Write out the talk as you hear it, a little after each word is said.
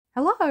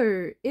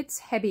Hello,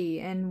 it's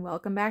Hebby, and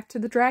welcome back to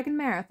the Dragon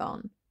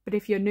Marathon. But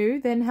if you're new,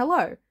 then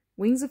hello.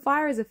 Wings of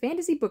Fire is a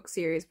fantasy book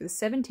series with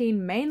 17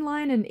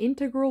 mainline and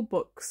integral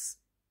books.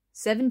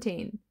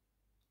 17.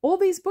 All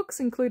these books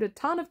include a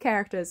ton of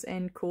characters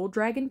and cool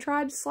dragon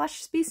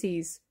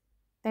tribes/species.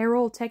 They are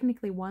all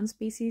technically one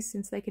species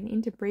since they can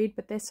interbreed,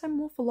 but they're so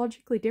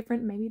morphologically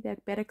different, maybe they're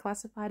better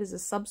classified as a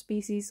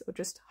subspecies or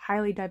just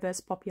highly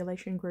diverse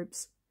population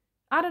groups.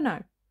 I don't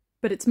know.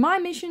 But it's my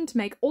mission to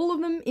make all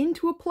of them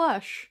into a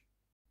plush.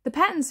 The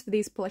patterns for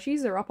these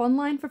plushies are up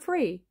online for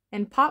free,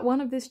 and part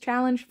 1 of this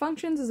challenge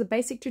functions as a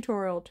basic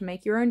tutorial to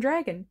make your own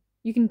dragon.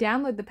 You can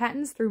download the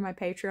patterns through my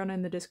Patreon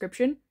in the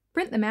description,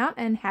 print them out,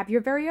 and have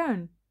your very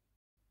own.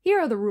 Here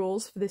are the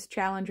rules for this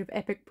challenge of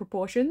epic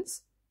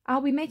proportions.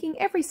 I'll be making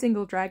every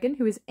single dragon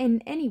who is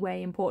in any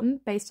way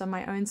important based on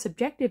my own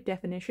subjective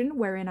definition,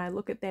 wherein I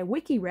look at their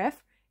wiki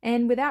ref,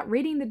 and without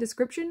reading the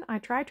description, I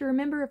try to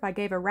remember if I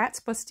gave a rat's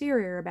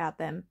posterior about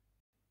them.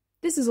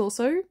 This is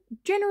also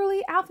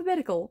generally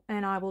alphabetical,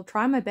 and I will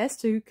try my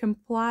best to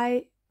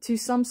comply to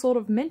some sort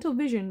of mental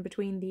vision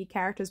between the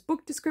character's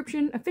book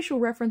description, official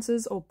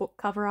references, or book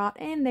cover art,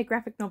 and their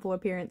graphic novel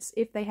appearance,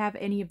 if they have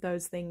any of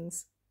those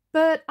things.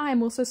 But I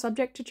am also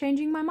subject to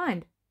changing my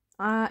mind.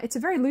 It's a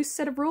very loose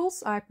set of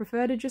rules, I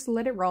prefer to just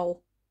let it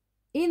roll.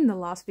 In the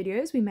last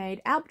videos, we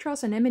made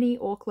Albatross, Anemone,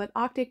 Auklet,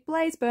 Arctic,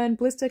 Blaze, Burn,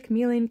 Blister,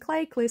 Chameleon,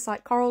 Clay,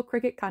 Clearsight, Coral,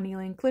 Cricket,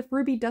 Carnelian, Cliff,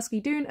 Ruby, Dusky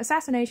Dune,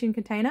 Assassination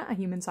Container, a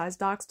human-sized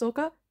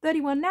Darkstalker,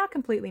 31 now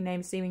completely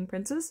named Seeming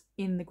Princes,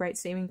 in the Great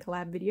Seeming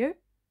collab video,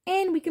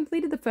 and we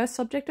completed the first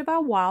subject of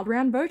our wild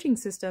round voting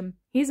system.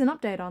 Here's an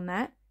update on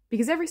that,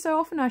 because every so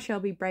often I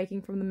shall be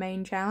breaking from the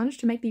main challenge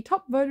to make the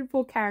top voted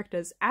for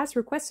characters as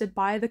requested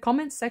by the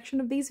comments section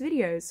of these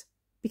videos.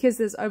 Because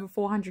there's over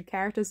 400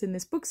 characters in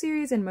this book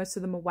series and most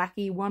of them are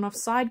wacky, one-off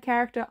side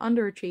character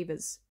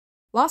underachievers.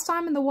 Last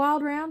time in the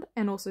wild round,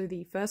 and also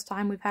the first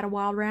time we've had a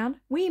wild round,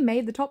 we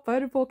made the top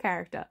voted for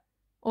character,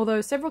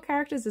 although several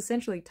characters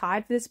essentially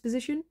tied for this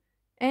position,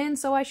 and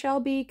so I shall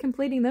be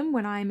completing them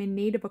when I am in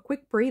need of a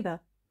quick breather.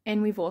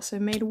 And we've also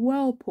made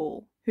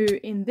Whirlpool, who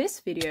in this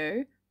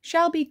video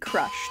shall be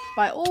crushed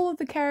by all of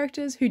the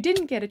characters who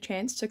didn't get a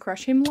chance to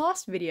crush him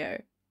last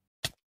video.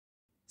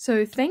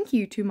 So thank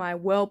you to my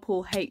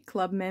Whirlpool Hate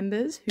Club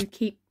members who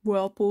keep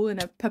Whirlpool in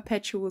a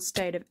perpetual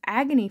state of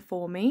agony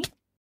for me.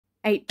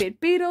 8-Bit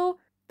Beetle,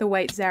 The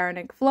Wait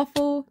Zaranik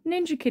Fluffle,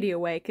 Ninja Kitty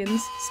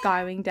Awakens,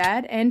 Skywing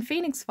Dad, and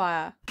Phoenix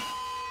Fire.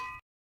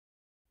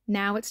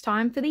 Now it's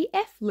time for the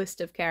F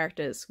list of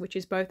characters, which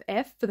is both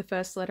F for the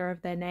first letter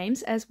of their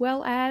names as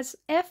well as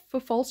F for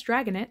false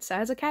dragonets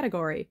as a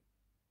category.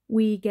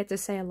 We get to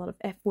say a lot of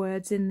F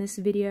words in this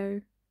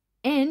video.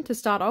 And to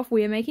start off,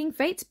 we are making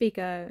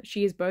Fatespeaker.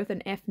 She is both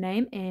an F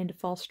name and a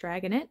false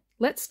dragonet.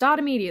 Let's start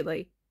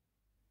immediately.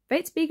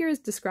 Fatespeaker is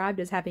described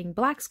as having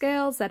black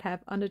scales that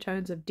have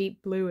undertones of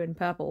deep blue and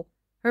purple.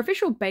 Her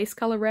official base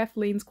colour ref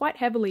leans quite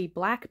heavily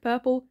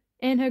black-purple,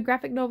 and her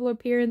graphic novel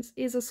appearance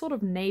is a sort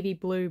of navy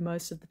blue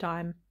most of the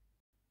time.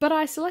 But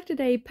I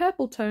selected a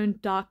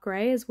purple-toned dark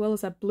grey as well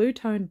as a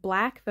blue-toned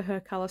black for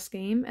her colour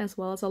scheme, as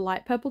well as a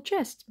light purple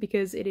chest,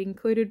 because it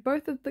included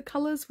both of the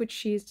colours which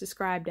she is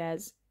described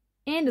as.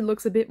 And it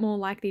looks a bit more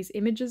like these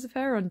images of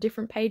her on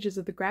different pages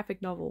of the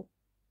graphic novel.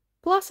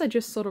 Plus, I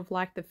just sort of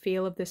like the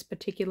feel of this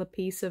particular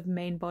piece of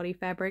main body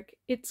fabric.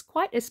 It's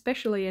quite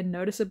especially and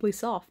noticeably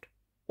soft.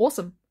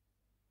 Awesome!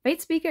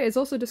 Fatespeaker is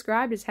also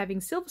described as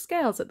having silver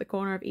scales at the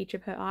corner of each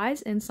of her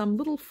eyes and some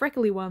little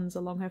freckly ones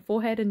along her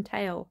forehead and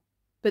tail.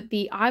 But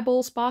the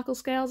eyeball sparkle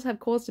scales have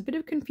caused a bit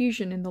of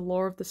confusion in the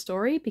lore of the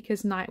story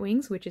because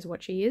Nightwings, which is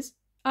what she is,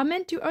 are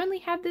meant to only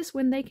have this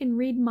when they can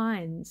read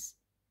minds.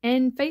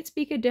 And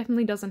Fatespeaker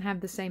definitely doesn't have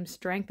the same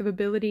strength of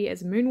ability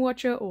as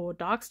Moonwatcher or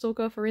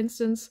Darkstalker, for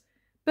instance,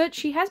 but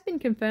she has been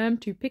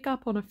confirmed to pick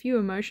up on a few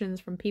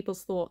emotions from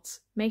people's thoughts,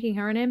 making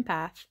her an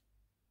empath.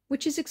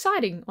 Which is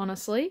exciting,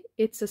 honestly.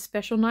 It's a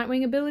special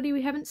Nightwing ability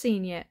we haven't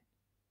seen yet.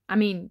 I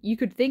mean, you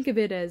could think of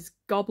it as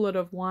goblet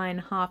of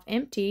wine half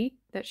empty,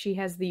 that she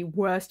has the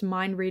worst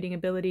mind-reading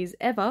abilities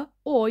ever,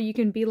 or you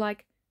can be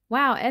like,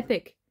 wow,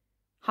 epic,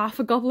 half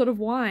a goblet of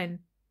wine.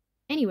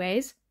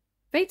 Anyways,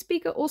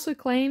 Fatespeaker also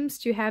claims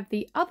to have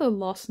the other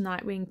lost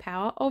Nightwing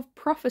power of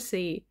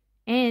prophecy,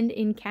 and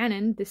in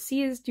canon, the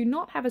Seers do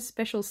not have a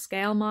special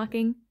scale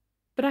marking,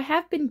 but I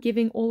have been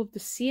giving all of the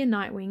Seer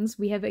Nightwings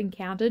we have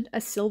encountered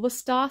a silver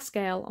star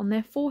scale on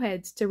their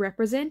foreheads to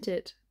represent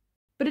it.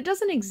 But it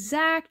doesn't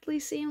exactly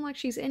seem like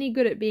she's any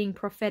good at being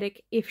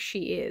prophetic if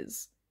she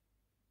is.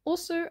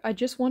 Also, I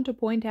just want to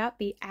point out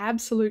the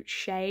absolute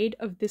shade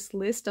of this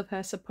list of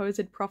her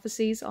supposed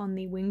prophecies on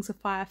the Wings of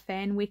Fire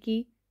fan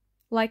wiki.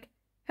 Like,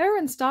 her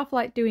and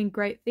Starflight doing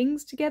great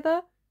things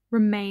together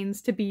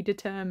remains to be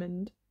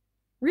determined.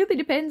 Really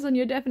depends on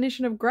your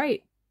definition of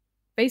great.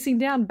 Facing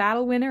down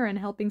Battle Winner and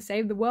helping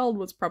save the world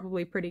was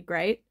probably pretty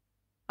great.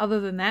 Other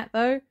than that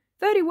though,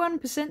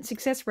 31%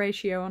 success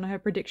ratio on her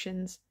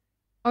predictions.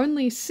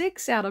 Only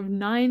 6 out of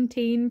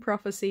 19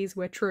 prophecies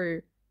were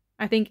true.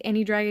 I think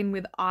any dragon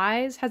with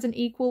eyes has an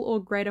equal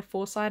or greater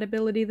foresight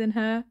ability than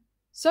her.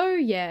 So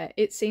yeah,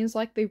 it seems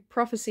like the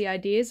prophecy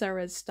ideas are,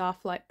 as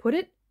Starflight put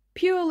it,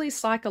 purely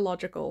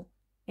psychological.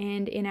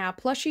 And in our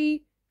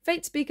plushie,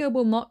 Fatespeaker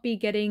will not be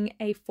getting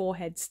a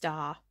forehead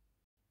star.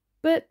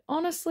 But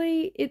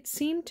honestly, it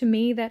seemed to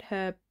me that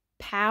her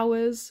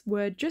powers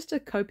were just a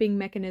coping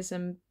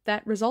mechanism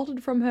that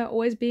resulted from her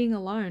always being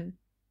alone.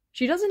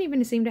 She doesn't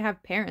even seem to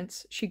have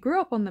parents. She grew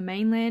up on the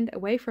mainland,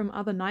 away from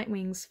other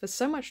Nightwings for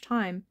so much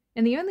time,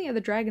 and the only other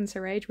dragons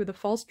her age were the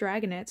false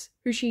dragonettes,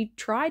 who she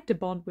tried to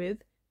bond with,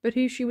 but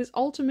who she was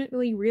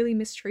ultimately really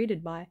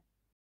mistreated by.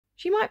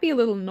 She might be a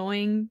little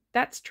annoying,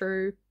 that's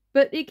true,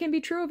 but it can be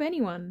true of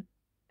anyone.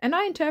 And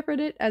I interpret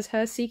it as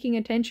her seeking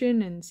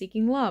attention and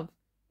seeking love.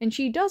 And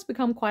she does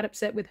become quite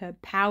upset with her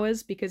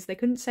powers because they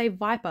couldn't save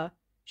Viper.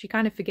 She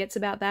kind of forgets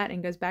about that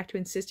and goes back to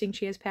insisting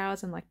she has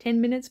powers in like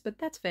 10 minutes, but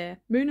that's fair.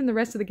 Moon and the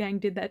rest of the gang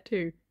did that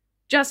too.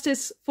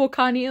 Justice for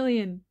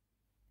Carnelian!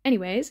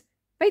 Anyways,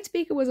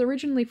 Fatespeaker was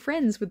originally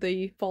friends with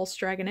the false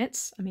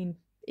dragonettes,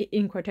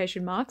 in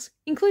quotation marks,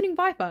 including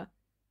Viper.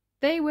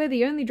 They were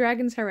the only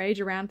dragons her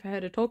age around for her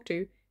to talk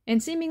to,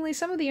 and seemingly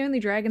some of the only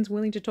dragons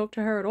willing to talk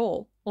to her at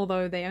all,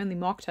 although they only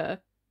mocked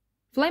her.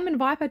 Flame and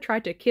Viper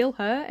tried to kill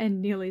her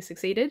and nearly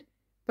succeeded.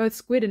 Both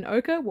Squid and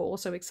Ochre were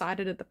also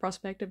excited at the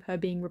prospect of her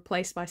being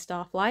replaced by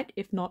Starflight,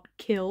 if not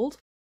killed.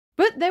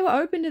 But they were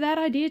open to that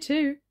idea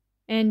too.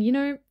 And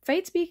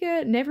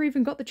Fatespeaker never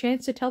even got the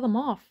chance to tell them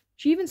off.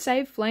 She even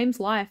saved Flame's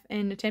life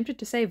and attempted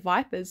to save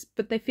Viper's,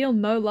 but they feel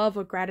no love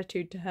or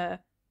gratitude to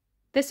her.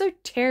 They're so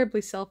terribly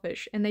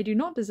selfish, and they do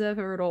not deserve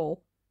her at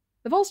all.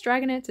 The false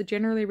dragonettes are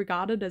generally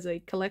regarded as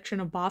a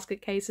collection of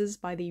basket cases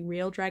by the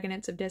real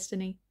dragonettes of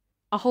Destiny.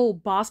 A whole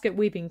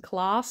basket-weaving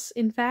class,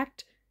 in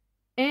fact.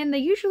 And they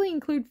usually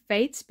include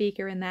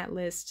Fatespeaker in that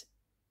list.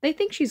 They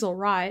think she's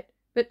alright,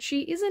 but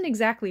she isn't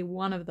exactly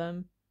one of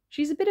them.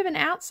 She's a bit of an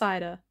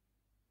outsider.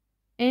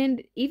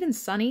 And even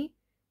Sunny,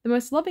 the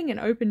most loving and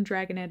open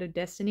dragonette of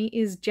Destiny,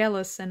 is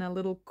jealous and a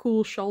little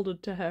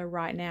cool-shouldered to her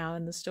right now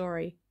in the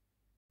story.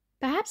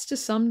 Perhaps to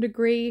some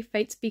degree,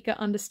 Fatespeaker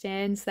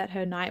understands that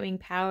her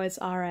Nightwing powers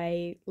are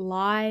a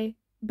lie,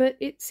 but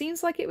it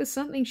seems like it was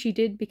something she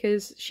did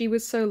because she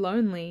was so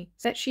lonely,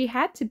 that she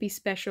had to be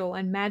special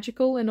and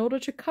magical in order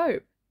to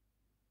cope.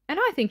 And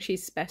I think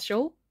she's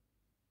special,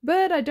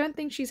 but I don't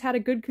think she's had a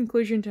good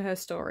conclusion to her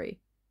story.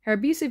 Her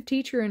abusive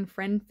teacher and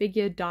friend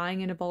figure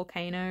dying in a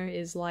volcano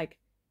is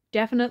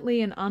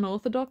definitely an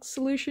unorthodox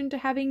solution to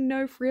having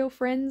no real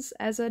friends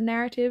as a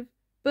narrative,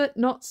 but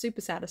not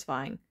super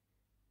satisfying.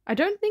 I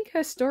don't think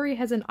her story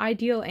has an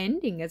ideal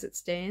ending as it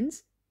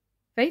stands.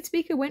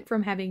 Fatespeaker went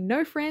from having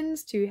no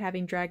friends to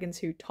having dragons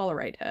who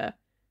tolerate her,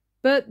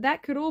 but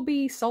that could all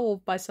be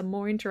solved by some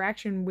more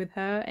interaction with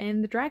her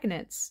and the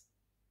dragonettes.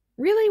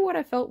 Really what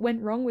I felt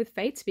went wrong with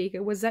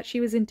Fatespeaker was that she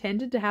was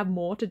intended to have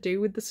more to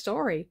do with the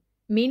story,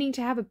 meaning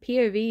to have a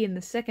POV in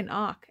the second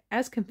arc,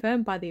 as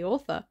confirmed by the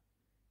author.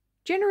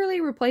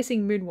 Generally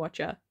replacing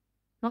Moonwatcher.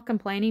 Not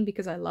complaining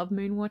because I love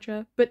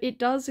Moonwatcher, but it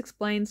does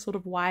explain sort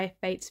of why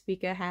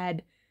Fatespeaker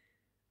had,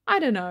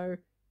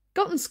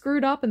 gotten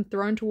screwed up and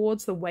thrown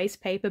towards the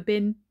waste paper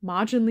bin,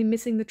 marginally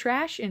missing the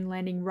trash and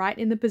landing right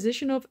in the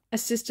position of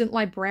assistant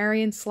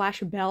librarian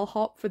 /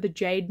 bellhop for the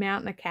Jade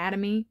Mountain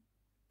Academy.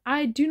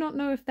 I do not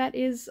know if that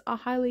is a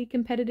highly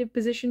competitive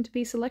position to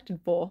be selected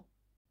for.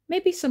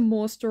 Maybe some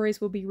more stories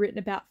will be written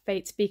about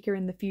Fatespeaker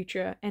in the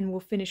future and will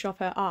finish off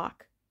her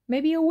arc.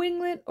 Maybe a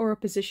winglet or a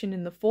position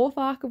in the 4th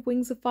arc of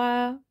Wings of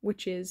Fire,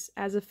 which is,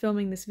 as of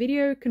filming this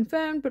video,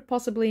 confirmed but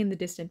possibly in the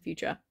distant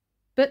future.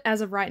 But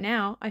as of right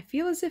now, I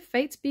feel as if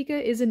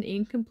Fatespeaker is an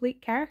incomplete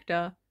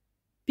character.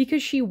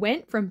 Because she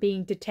went from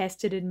being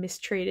detested and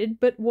mistreated,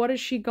 but what has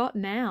she got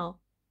now?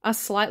 A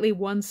slightly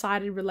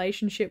one-sided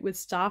relationship with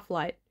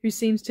Starflight, who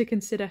seems to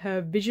consider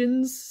her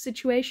Visions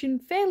situation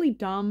fairly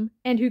dumb,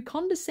 and who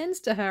condescends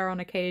to her on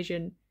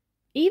occasion.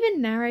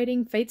 Even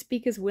narrating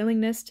Fatespeaker's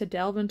willingness to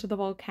delve into the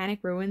volcanic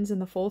ruins in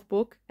the 4th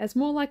book as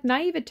more like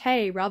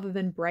naivete rather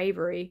than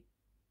bravery.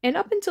 And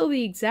up until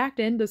the exact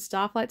end of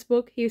Starflight's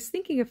book, he was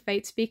thinking of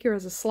Fatespeaker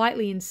as a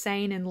slightly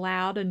insane and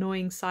loud,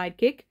 annoying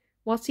sidekick,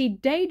 whilst he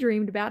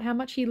daydreamed about how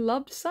much he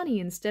loved Sunny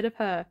instead of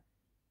her.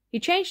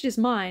 He changed his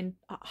mind,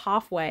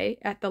 halfway,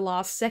 at the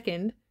last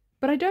second,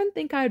 but I don't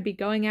think I would be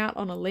going out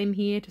on a limb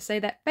here to say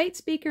that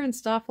Fatespeaker and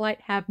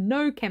Starflight have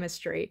no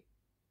chemistry.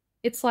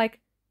 It's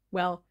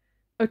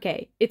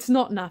okay, it's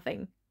not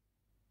nothing.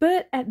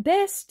 But at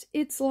best,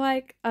 it's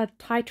like a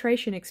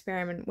titration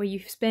experiment where you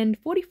spend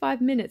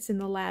 45 minutes in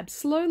the lab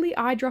slowly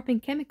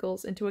eye-dropping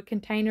chemicals into a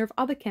container of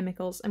other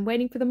chemicals and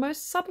waiting for the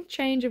most subtle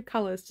change of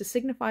colours to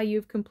signify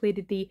you've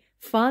completed the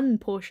fun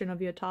portion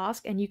of your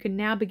task and you can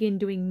now begin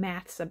doing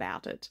maths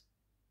about it.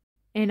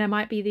 And I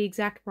might be the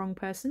exact wrong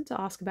person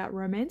to ask about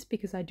romance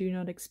because I do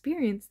not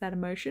experience that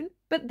emotion,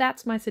 but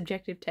that's my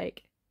subjective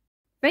take.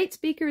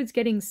 Fatespeaker is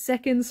getting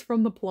seconds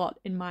from the plot,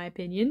 in my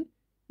opinion.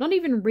 Not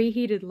even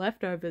reheated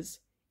leftovers.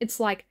 It's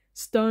like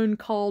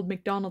stone-cold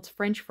McDonald's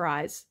French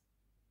fries.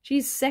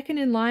 She's second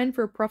in line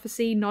for a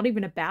prophecy not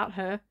even about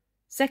her,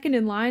 second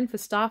in line for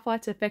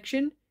Starflight's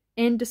affection,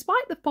 And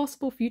despite the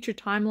possible future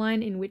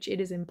timeline in which it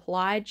is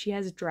implied she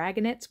has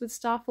dragonets with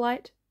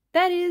Starflight,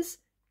 that is,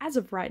 as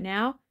of right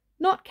now,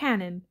 not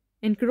canon,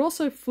 and could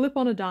also flip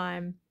on a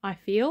dime, I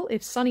feel,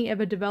 if Sunny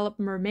ever developed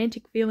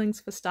romantic feelings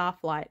for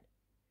Starflight.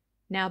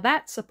 Now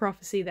that's a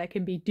prophecy that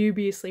can be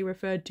dubiously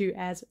referred to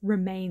as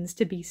remains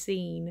to be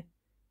seen.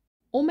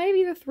 Or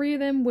maybe the three of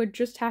them would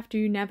just have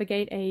to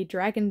navigate a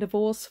dragon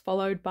divorce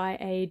followed by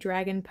a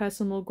dragon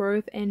personal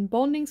growth and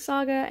bonding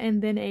saga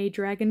and then a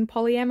dragon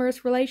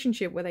polyamorous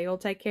relationship where they all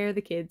take care of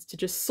the kids to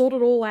just sort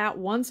it all out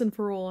once and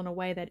for all in a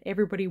way that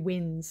everybody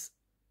wins.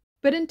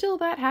 But until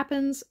that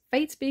happens,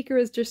 Fatespeaker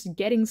is just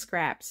getting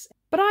scraps.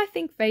 But I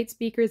think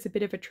Fatespeaker is a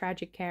bit of a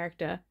tragic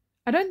character.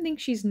 I don't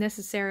think she's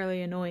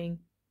necessarily annoying,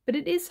 but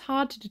it is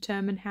hard to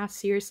determine how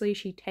seriously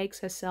she takes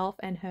herself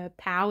and her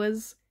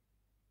powers.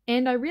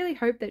 And I really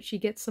hope that she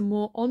gets some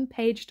more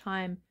on-page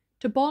time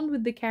to bond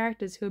with the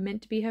characters who are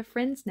meant to be her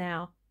friends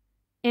now,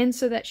 and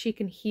so that she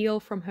can heal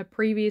from her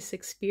previous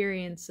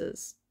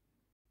experiences.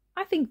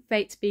 I think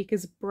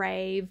Fatespeaker's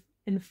brave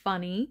and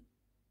funny,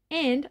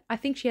 and I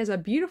think she has a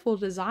beautiful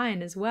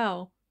design as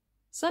well.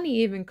 Sunny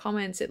even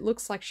comments it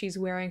looks like she's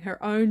wearing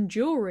her own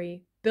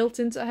jewelry built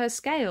into her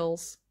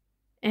scales.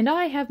 And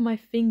I have my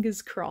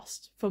fingers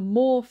crossed for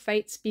more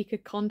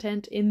Fatespeaker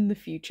content in the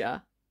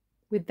future.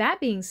 With that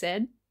being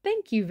said,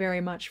 thank you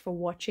very much for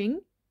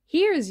watching.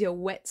 Here is your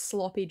wet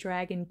sloppy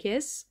dragon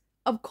kiss,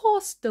 of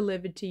course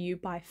delivered to you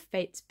by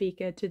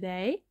Fatespeaker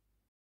today.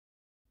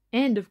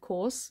 And of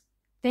course,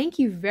 thank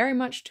you very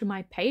much to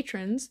my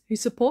patrons who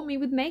support me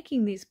with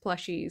making these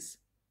plushies.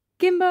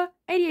 Gimba,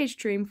 ADH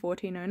Dream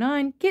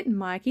 1409, Kitten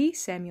Mikey,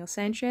 Samuel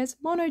Sanchez,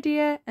 Mono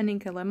Deer,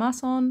 Aninka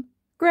Lemason,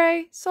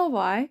 Grey,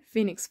 Solvi,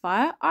 Phoenix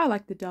Fire, I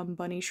Like the Dumb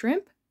Bunny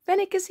Shrimp,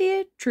 Fennec is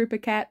here, Trooper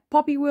Cat,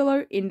 Poppy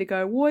Willow,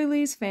 Indigo,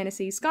 Woilies,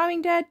 Fantasy,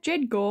 Skywing Dad,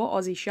 Jed Gore,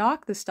 Aussie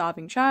Shark, The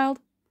Starving Child,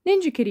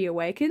 Ninja Kitty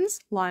Awakens,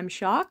 Lime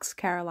Sharks,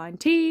 Caroline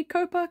T,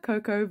 Copa,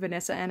 Coco,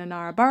 Vanessa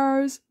Ananara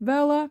Burrows,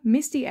 Verla,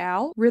 Misty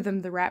Owl,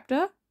 Rhythm the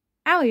Raptor,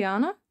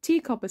 Aliana, T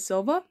Copper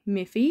Silver,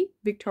 Miffy,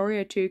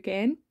 Victoria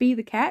Toucan, Bee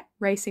the Cat,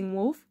 Racing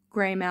Wolf,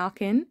 Grey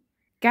Malkin,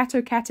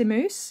 Gato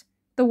Catamoose,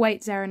 The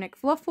Wait Zaranek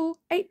Fluffle,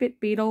 8-Bit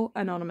Beetle,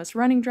 Anonymous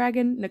Running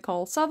Dragon,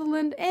 Nicole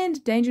Sutherland,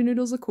 and Danger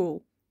Noodles are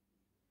cool.